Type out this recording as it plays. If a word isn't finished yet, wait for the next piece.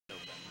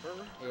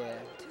climber. Yeah.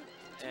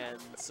 And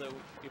so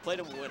we played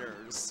him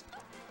winners.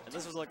 And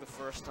this was like the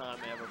first time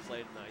I ever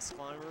played in ice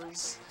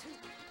climbers.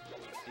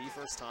 The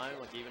first time,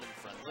 like even in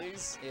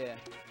friendlies. Yeah.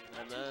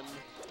 And then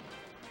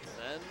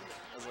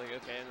I was like,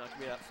 okay, I'm not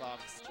gonna be that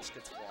fox, just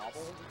gets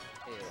wobbled.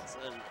 Yeah. So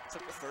then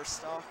took the first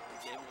stock,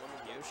 gave him one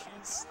of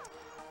Yoshi's.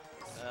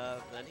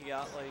 Then he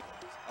got like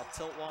a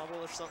tilt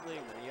wobble or something,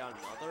 and then he got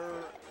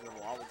another, and then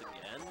wobbled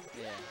again.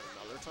 Yeah.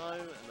 Another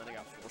time, and then I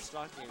got 4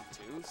 stock game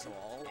 2, so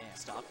all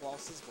stock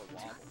losses were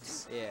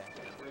wobbles. Yeah.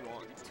 Every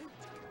one.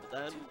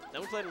 But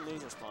then we played in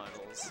losers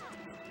finals.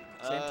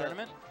 Same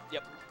tournament?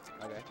 Yep.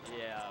 Okay.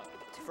 Yeah.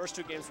 The first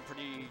 2 games were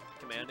pretty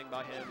commanding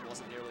by him.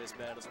 Wasn't nearly as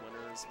bad as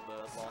winners,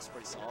 but lost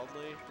pretty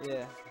solidly.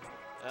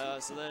 Yeah.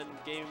 So then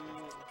game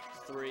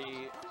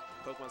 3,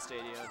 Pokemon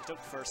Stadium, took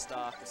the first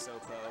stock with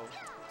Sopo.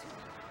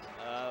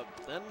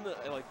 Then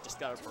I like just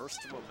got a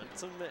burst of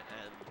momentum,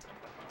 and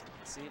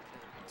see,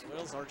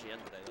 Widl's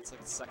RGN today. That's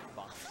like the second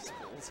box he's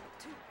pulled. It's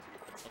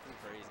looking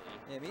crazy.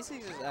 Yeah,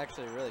 Meeseeks is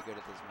actually really good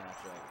at this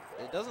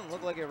matchup. It doesn't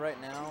look like it right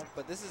now,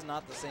 but this is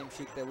not the same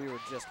Sheik that we were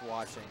just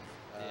watching.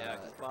 Yeah,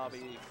 because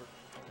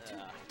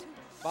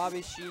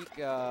Bobby Sheik,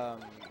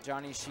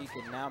 Johnny Sheik,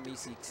 and now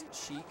Meeseeks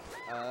Sheik.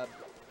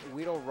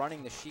 Widl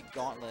running the Sheik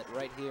gauntlet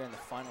right here in the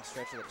final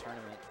stretch of the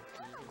tournament.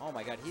 Oh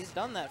my god, he's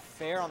done that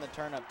fair on the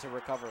turn up to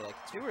recover like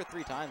 2 or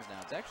 3 times now.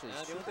 It's actually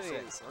super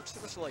sick. Arch's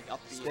supposed to like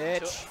upbeat.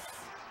 Stitch!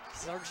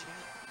 He's RGN.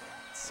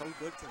 It's so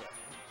good today.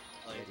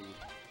 Like,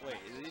 wait,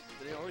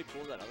 did he already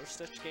pull that other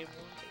Stitch game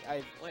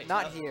 1? Wait,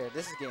 not here.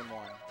 This is game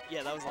 1.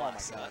 Yeah, that was the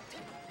last set.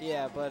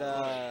 Yeah, but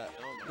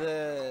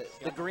the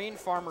green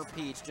Farmer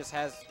Peach just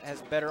has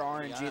better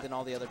RNG than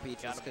all the other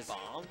Peaches because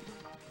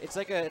it's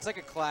like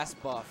a class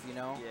buff, you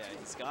know? Yeah,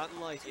 he's gotten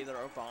like either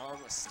a bomb,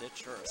 a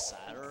Stitch, or a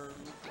Saturn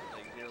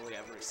like nearly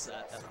every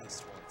set at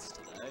least once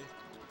today.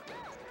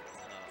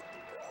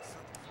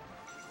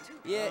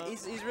 Yeah,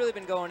 he's really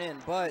been going in,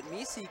 but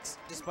Meeseeks,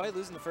 despite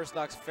losing the first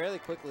stocks fairly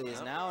quickly,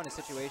 is now in a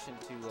situation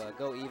to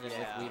go even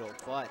with Widl,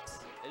 but...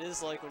 It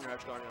is like when you're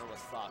edge guarding on with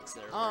Fox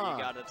there, where you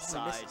gotta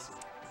decide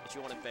if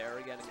you want to bear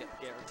again and get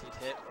the guaranteed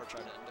hit, or try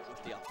to end it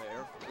with the up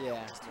air.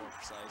 Yeah. It's more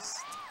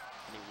precise.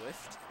 And he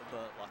whiffed,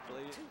 but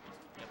luckily,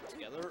 kept it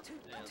together,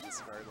 and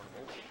it's very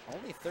winnable.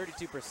 Only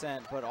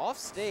 32%, but off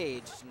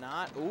stage,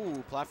 not...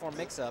 Ooh, platform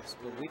mix-ups,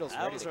 but Widl's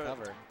ready to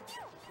cover.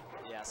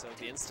 Yeah, so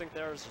the instinct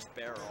there is just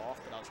bear off,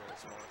 but that was really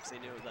smart, because he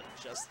knew that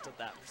just at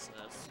that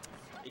percent,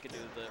 he could do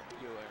the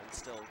U-air and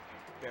still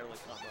barely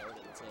comboed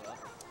into...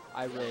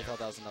 I really thought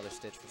that was another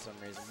Stitch for some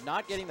reason.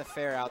 Not getting the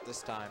fair out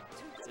this time.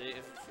 See,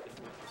 if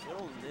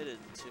Widl knitted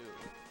too,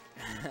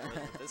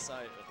 with this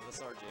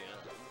RGN.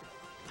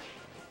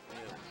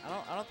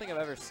 I don't think I've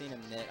ever seen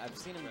him knit. I've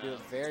seen him do it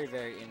very,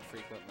 very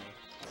infrequently.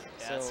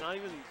 Yeah, so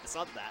it's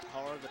not that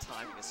hard. The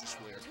timing is just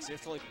weird, because you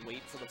have to like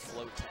wait for the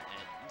float to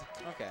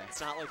end. Okay. It's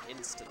not like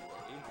instantly.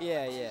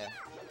 Yeah, yeah.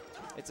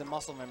 It's a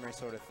muscle memory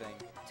sort of thing,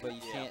 but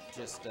you can't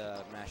just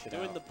mash it out.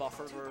 Doing the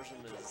buffer version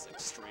is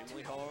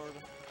extremely hard,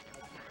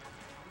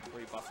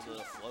 where you buffer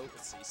the float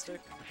with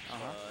C-stick.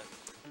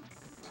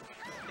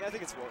 Yeah, I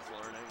think it's worth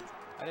learning.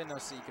 I didn't know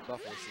you could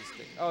buffer the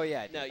C-stick. Oh,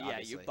 yeah. No, yeah,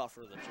 obviously. you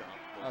buffer the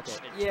jump. Okay.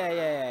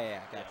 Yeah.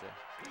 Gotcha.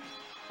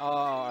 Oh,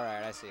 all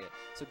right, I see it.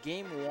 So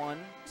game 1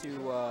 to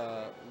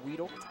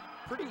Widl,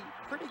 pretty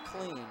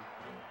clean.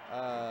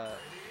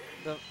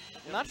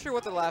 Not sure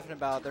what they're laughing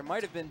about. There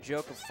might have been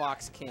joke of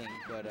Fox King,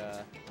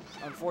 but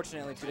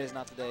unfortunately today's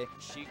not the day.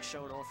 Sheik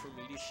showing off her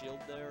meaty shield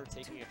there,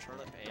 taking a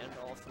turnip and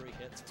all 3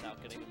 hits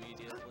without getting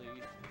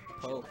immediately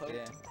poked.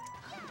 Yeah.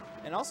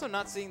 And also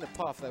not seeing the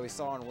puff that we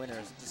saw in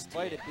winners,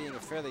 despite it being a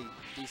fairly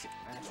decent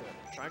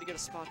matchup. Trying to get a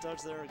spot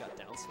dodge there, got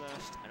down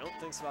smashed. I don't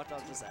think spot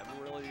dodge is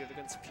ever really good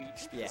against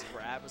Peach, because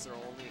grab is her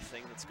only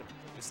thing that's going to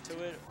boost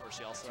to it, or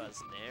she also has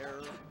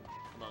Nair,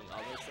 among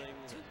other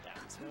things, and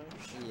down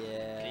smash.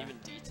 Yeah. And even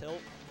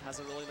D-tilt has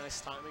a really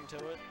nice timing to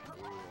it.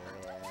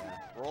 Yeah.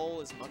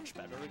 Roll is much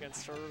better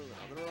against her than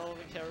other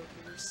relevant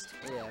characters.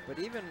 Yeah, but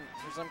even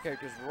for some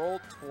characters, roll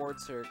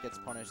towards her gets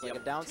punished, like a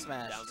down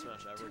smash. Down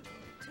smash every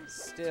time.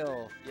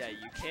 Still. Yeah,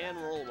 you can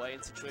roll away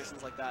in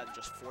situations like that and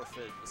just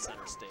forfeit the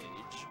center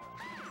stage.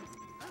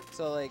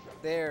 So like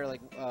there,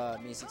 like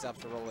Meeseeks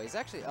opts to roll away. He's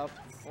actually up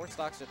 4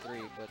 stocks to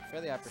 3, but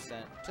fairly high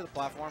percent. To the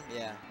platform,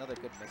 yeah, another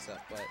good mix-up,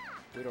 but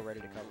Widl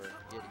ready to cover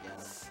yet again.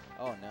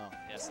 Oh no.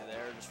 Yeah, see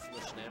there, just from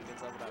the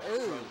shenanigans of it, I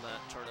was throwing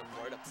that turn him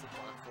right up to the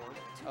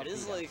platform. It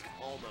is like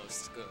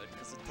almost good,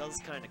 because it does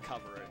kind of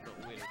cover it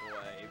in a weird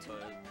way,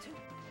 but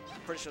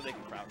I'm pretty sure they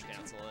can crouch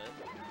cancel it.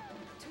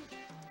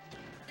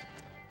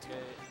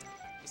 Okay,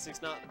 Meeseeks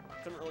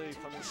couldn't really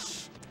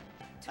punish.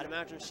 I'd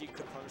imagine she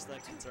could punish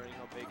that considering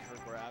how big her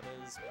grab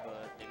is,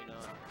 but maybe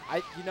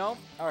not.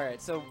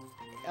 Alright, so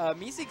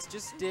Meeseeks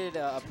just did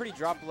a pretty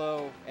drop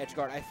low edge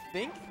guard. I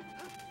think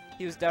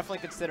he was definitely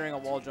considering a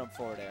wall jump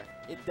forward air.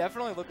 It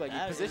definitely looked like he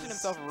positioned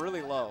himself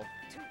really low.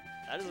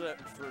 That is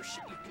for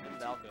Sheik and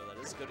Valko,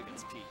 that is good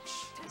against Peach,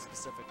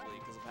 specifically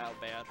because of how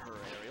bad her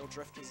aerial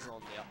drift is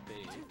on the up B.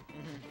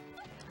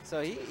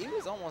 So he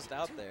was almost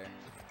out there.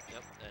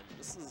 Yep, and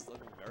this is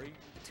looking very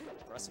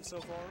impressive so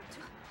far.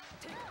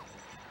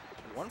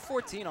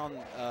 114 on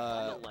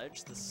the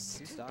ledge. This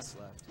 2 stocks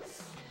left.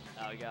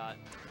 he got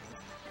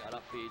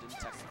up B, didn't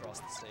tech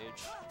across the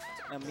stage.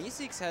 Now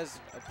Meeseeks has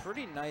a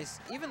pretty nice,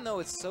 even though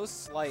it's so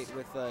slight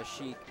with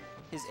Sheik,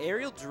 his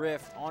aerial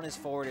drift on his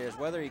forward airs,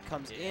 whether he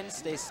comes in,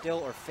 stays still,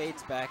 or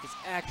fades back, is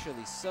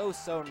actually so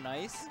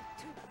nice.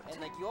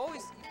 And like you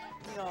always,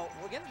 you know,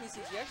 against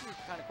Meeseeks, you actually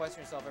kind of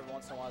question yourself every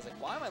once in a while. It's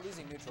like, why am I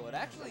losing neutral? It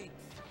actually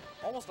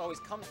almost always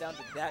comes down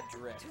to that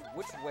drift,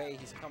 which way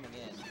he's coming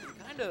in.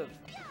 He kind of,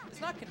 it's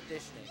not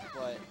conditioning,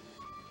 but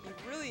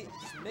he really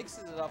just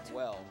mixes it up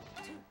well.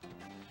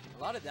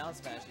 A lot of down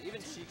smash, even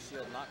Sheik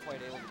shield not quite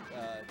able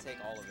to take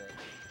all of it.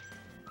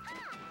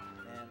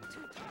 And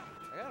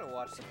I gotta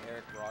watch some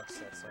Eric Rock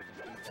sets so I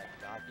can beat that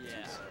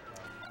goddamn set.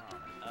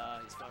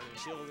 He's finally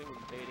shielding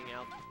and baiting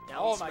out.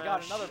 Oh my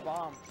god, another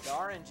bomb. The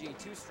RNG,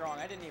 too strong.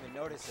 I didn't even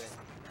notice it.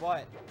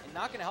 But it's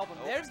not gonna help him.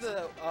 There's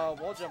the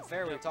wall jump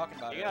fair we were talking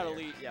about. You gotta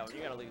lead, when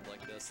you got a lead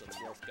like this, that's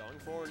worth going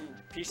for. And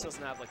Peach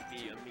doesn't have like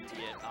the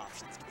immediate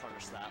options to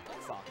punish that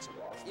like Fox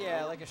will.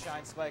 Yeah, like a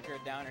shine spike or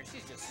a downer.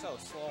 She's just so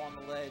slow on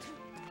the ledge.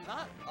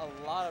 Not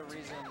a lot of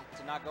reason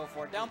to not go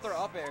for it. Down throw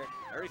up air.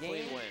 Very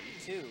clean win.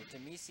 2 to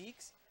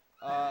Meeseeks.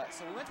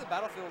 So we went to the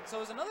battlefield. So it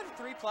was another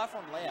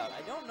 3-platform layout.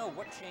 I don't know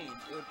what changed.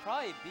 It would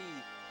probably be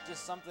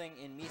just something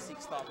in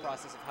Meeseeks' thought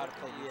process of how to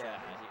play neutral.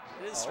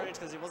 Yeah, it is strange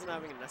because he wasn't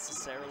having a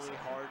necessarily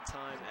hard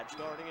time edge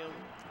guarding him.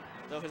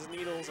 Though his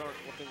needles aren't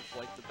looking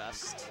quite the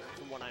best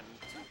from what I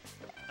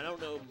don't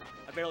know,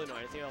 I barely know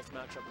anything about the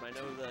matchup, but I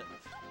know that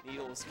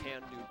needles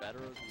can do better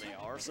than they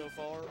are so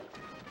far.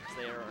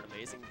 They are an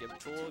amazing give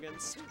tool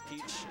against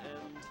Peach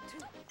and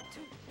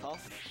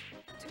Puff.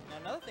 Now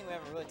another thing we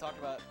haven't really talked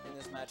about in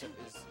this matchup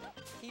is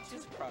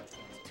Peach's crouch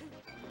cancel.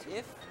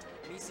 If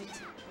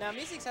Meeseeks, now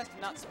Meeseeks has to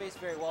not space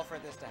very well for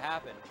this to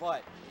happen,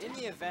 but in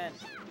the event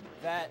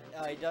that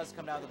it does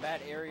come down to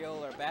bad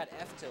aerial or bad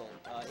F-tilt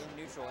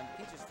in neutral, and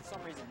Peach is for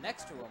some reason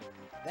next to him,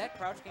 that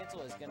crouch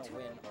cancel is going to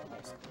win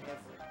almost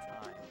every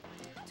time.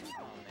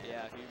 Oh, man.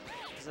 Yeah, if you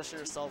position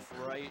yourself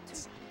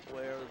right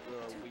where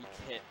the weak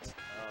hit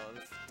of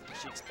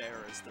Sheik's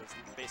bear is, there's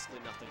basically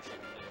nothing she can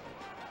do.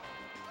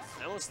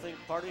 I almost think,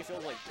 part of me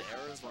feels like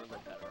Dare is one of the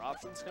better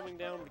options coming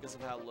down because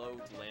of how low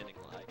the landing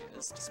lag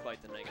is,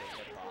 despite the negative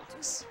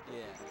hitbox.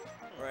 Yeah.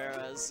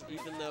 Whereas,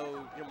 even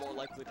though you're more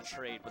likely to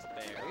trade with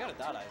Bear. We got a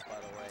dot eyes, by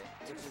the way,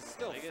 which is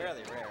still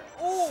fairly rare.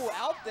 Oh,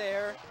 out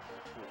there!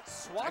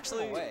 Swaps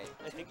away.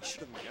 I think you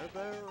should have nared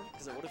there,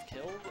 because it would have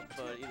killed,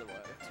 but either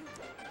way.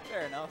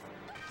 Fair enough.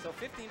 So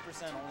 15%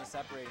 only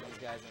separating these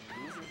guys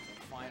in losers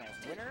and finals.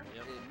 Winner,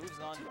 it moves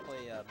on to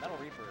play Metal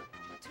Reaper.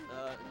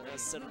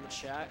 As said in the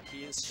chat,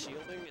 he is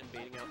shielding and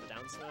baiting out the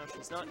down smash.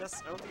 He's not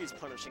I don't think he's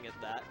punishing it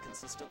that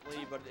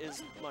consistently, but it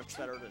is much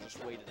better to just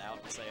wait it out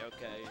and say,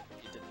 okay,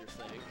 you did your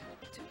thing.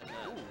 And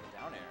then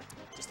down air.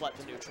 Just let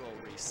the neutral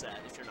reset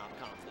if you're not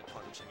confident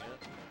punishing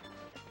it.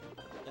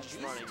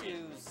 These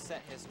two's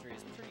set history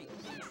is pretty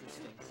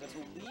interesting, because I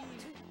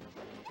believe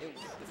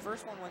the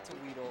first one went to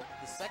Widl,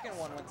 the second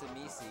one went to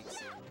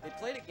Meeseeks. They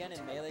played again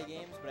in Melee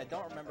games, but I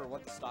don't remember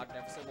what the stock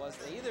deficit was.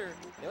 They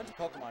went to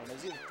Pokemon, and it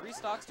was either 3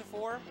 stocks to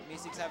 4,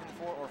 Meeseeks having the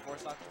 4, or 4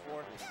 stocks to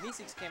 4.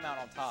 Meeseeks came out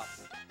on top.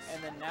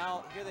 And then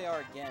now, here they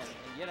are again,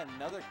 and yet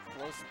another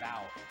close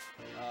bout.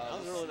 That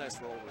was a really nice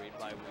roll read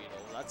by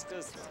Widl. That's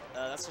because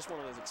that's just one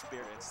of those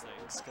experience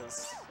things,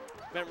 because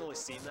we haven't really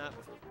seen that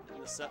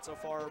in the set so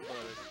far,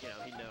 but you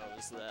know, he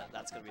knows that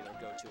that's going to be their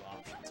go-to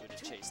option, so we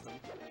just chase them.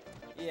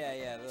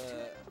 Yeah,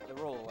 the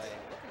roll away.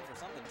 Looking for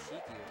something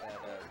cheeky with that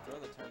throw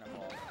the turnip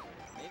ball.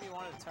 Maybe he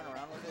wanted to turn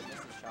around with it,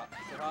 missed the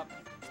shot.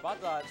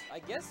 Spot dodge. I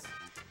guess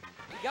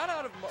he got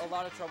out of a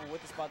lot of trouble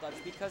with the spot dodge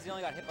because he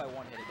only got hit by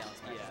 1 hit at down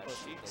smash.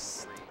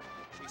 Yeah,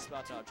 Sheik's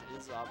spot dodge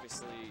is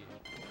obviously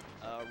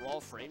raw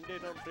frame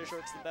data. I'm pretty sure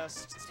it's the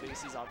best.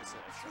 Spacey's obviously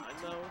a shine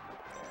though.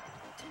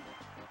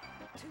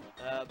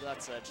 But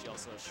that said, she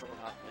also has short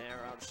hop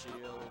nair out of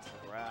shield,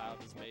 grab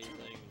is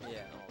amazing, and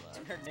all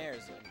that. Her nair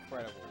is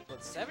incredible. But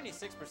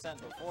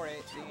 76% before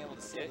being able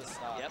to see the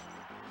stop. Yep.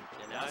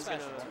 And now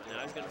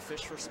he's gonna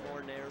fish for some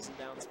more nairs and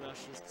down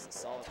smashes because a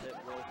solid hit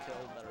will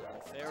kill better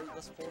than fair at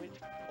this point.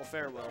 Well,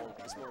 fair will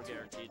is more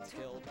guaranteed to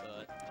kill,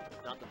 but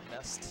not the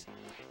best.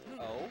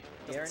 Oh,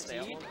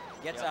 guaranteed.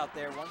 Gets out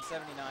there,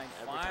 179,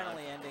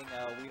 finally ending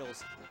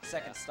Widl's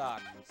second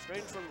stock.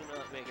 Strange for him to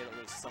not make it at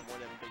least somewhat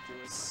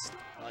ambiguous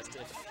as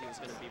to if he was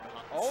going to be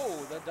behind.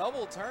 Oh, the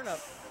double turnip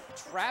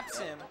traps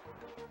him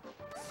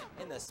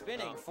in the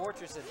spinning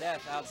Fortress of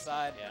Death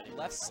outside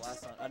left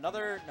slash on.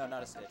 Another, no,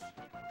 not a stitch.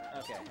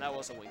 Okay. That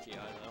was a wiki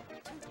eye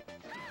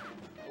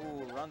though.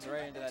 Ooh, runs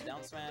right into that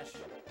down smash.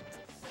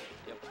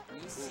 Yep.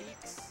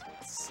 Meeseeks.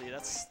 See,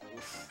 that's...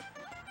 Oof.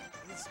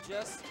 It's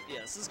just...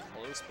 Yeah, this is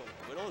close, but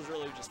Widl is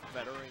really just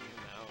veteraning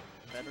him out.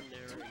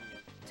 Veterinary.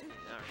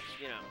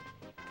 you know,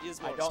 he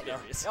is more I don't know.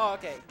 experienced. Oh,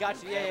 okay,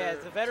 got you. Yeah, Better.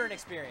 it's a veteran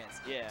experience.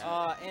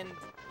 Yeah. And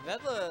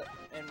Widl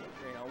and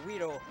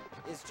Widl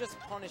is just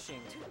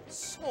punishing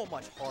so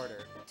much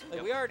harder. Like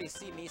Yep. we already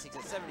see Meeseeks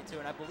at 72,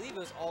 and I believe it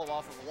was all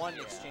off of one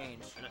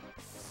exchange,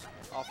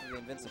 off of the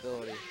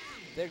invincibility.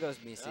 There goes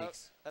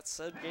Meeseeks. That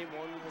said, game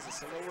 1 was a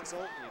similar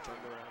result, and he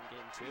turned around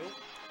game 2.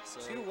 So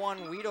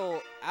 2-1,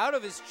 Widl out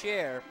of his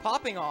chair,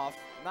 popping off.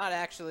 Not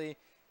actually.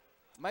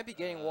 Might be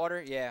getting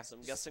water. Yeah. So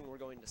I'm guessing we're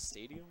going to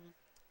Stadium.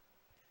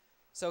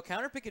 So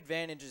counterpick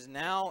advantage is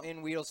now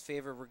in Widl's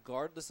favor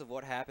regardless of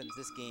what happens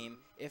this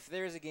game. If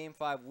there is a game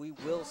 5, we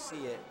will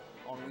see it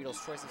on Widl's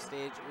choice of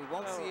stage. We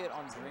won't see it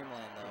on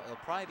Dreamland though.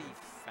 It'll probably be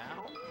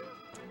foul.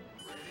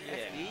 Yeah.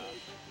 FD?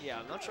 Yeah,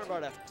 I'm not sure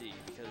about FD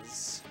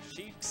because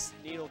Sheik's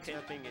needle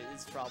camping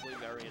is probably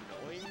very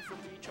annoying for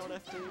Peach on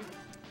FD.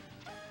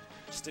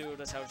 Just due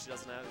to how she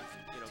doesn't have,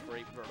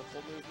 great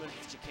vertical movement.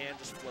 She can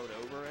just float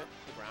over it,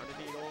 the grounded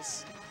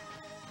needles.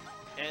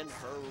 And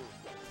her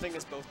thing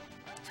is both.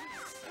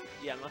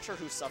 Yeah, I'm not sure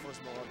who suffers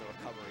more on the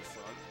recovery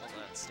front on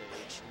that stage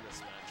in this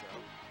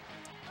matchup.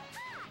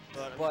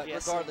 But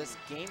regardless,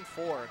 game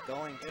 4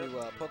 going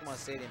to Pokemon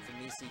Stadium for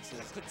Meeseeks'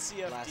 I could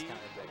see last FD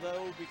counterpick.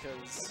 though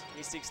because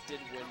Meeseeks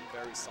did win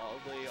very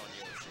solidly on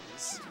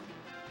Yoshi's.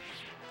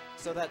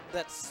 So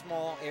that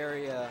small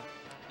area.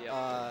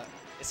 Yeah.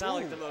 It's not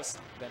like the most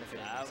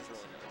benefiting. That was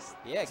really nice.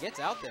 Yeah, gets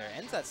out there.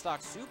 Ends that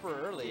stock super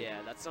early.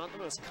 Yeah, that's not the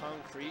most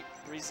concrete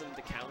reason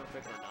to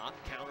counterpick or not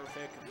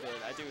counterpick,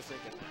 but I do think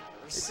it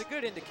matters. It's a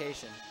good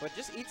indication, but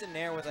just eats a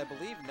nair with, I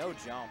believe, no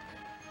jump.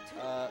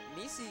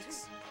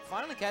 Meeseeks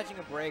finally catching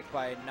a break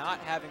by not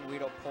having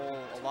Widl pull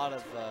a lot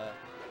of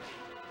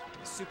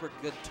super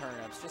good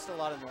turnips, just a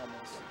lot of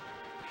normals.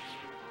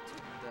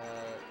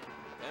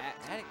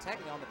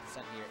 Tagging on the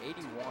percent here,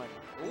 81.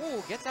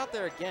 Ooh, gets out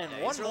there again.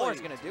 Yeah, One more really,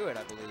 is going to do it,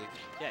 I believe.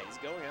 Yeah, he's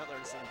going out there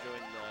and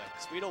enjoying the...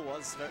 Because Widl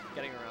was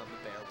getting around the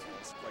bear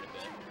balls quite a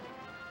bit.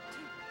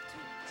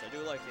 So I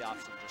do like the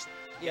option just...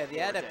 Yeah, the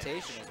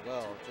adaptation as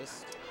well.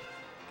 Just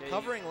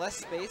covering less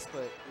space,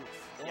 but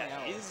going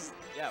out.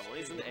 When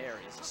he's in the air,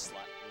 he's just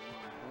slapping.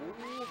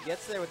 Ooh,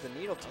 gets there with the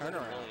needle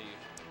turnaround.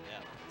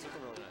 It's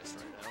looking really nice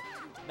right now.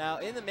 Now,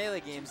 in the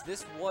Melee games,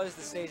 this was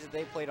the stage that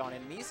they played on,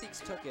 and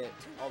Meeseeks took it,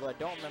 although I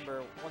don't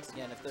remember, once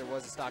again, if there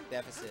was a stock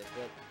deficit,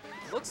 but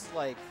looks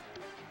like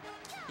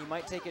he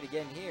might take it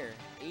again here.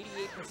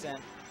 88%,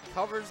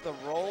 covers the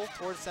roll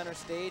towards center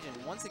stage,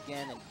 and once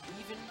again, an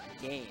even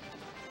game.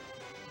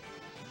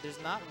 There's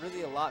not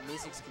really a lot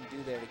Meeseeks can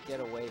do there to get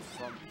away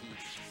from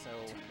Peach, so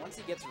once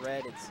he gets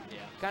red, you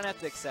kind of have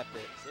to accept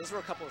it. So those were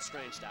a couple of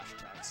strange dash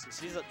attacks.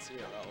 She's at 0,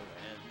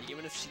 and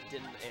even if she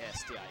didn't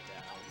ASDI down,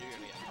 you're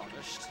going to get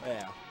punished.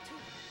 Yeah.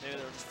 Maybe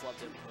they were just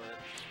flubbed input.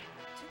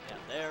 Yeah,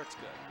 there it's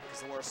good.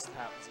 Because the worst that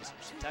happens is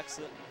she techs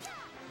it.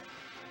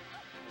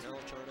 And then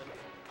return it.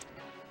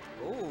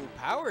 Ooh,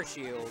 power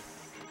shield.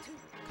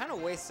 Kind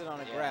of wasted on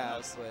a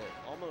grab, but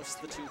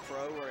almost the 2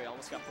 pro where he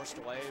almost got pushed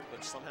away,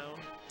 but somehow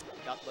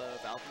got the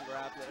Falcon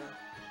grab there.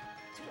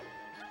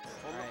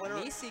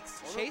 Right,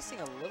 Meeseeks chasing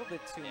a little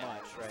bit too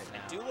much right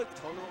now. I do like the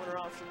tournament winner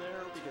option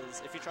there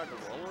because if he tried to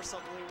roll or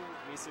something,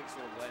 Meeseeks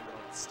will land on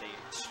the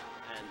stage,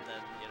 and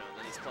then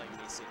then he's playing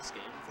Meeseeks'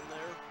 game from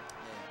there.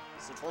 Yeah.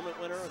 So tournament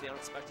winner, the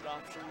unexpected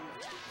option,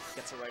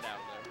 gets it right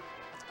out of there.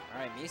 All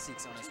right,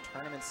 Meeseeks on his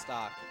tournament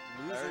stock,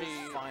 losers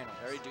final.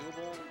 Very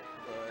doable,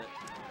 but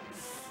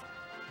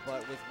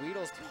with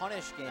Widl's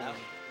punish game.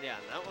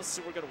 That was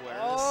super good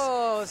awareness.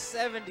 Oh,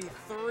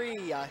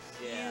 73, a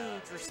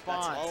huge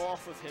response. That's all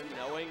off of him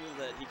knowing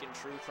that he can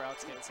true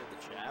crouch cancel the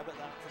jab at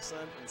that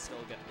percent and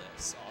still get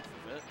this off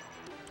of it.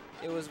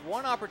 It was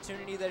one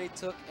opportunity that he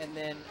took and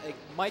then a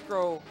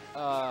micro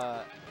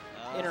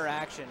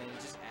interaction, and he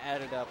just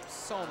added up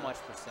so much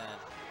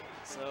percent.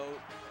 So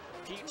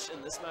Peach,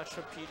 in this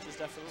matchup, Peach is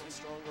definitely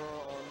stronger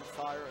on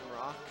fire and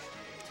rock.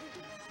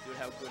 Due to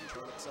how good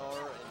turnips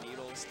are, and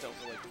needles don't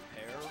really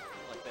compare,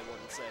 like they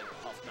wouldn't say in a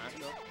tough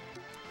matchup.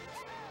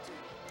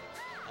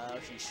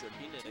 He should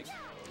be knitting.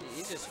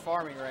 He's just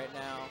farming right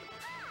now.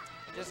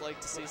 Just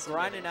like to see some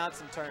grinding out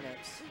some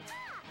turnips.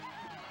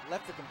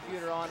 Left the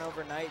computer on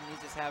overnight, and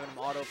he's just having him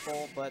auto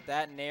pull, but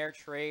that nair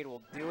trade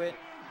will do it.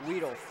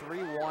 Widl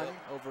 3-1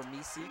 over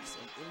Meeseeks,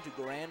 and into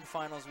grand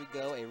finals we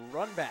go. A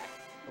run back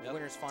of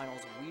winners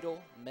finals.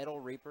 Widl, Metal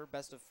Reaper,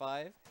 best of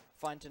 5.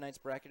 Find tonight's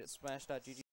bracket at smash.gg.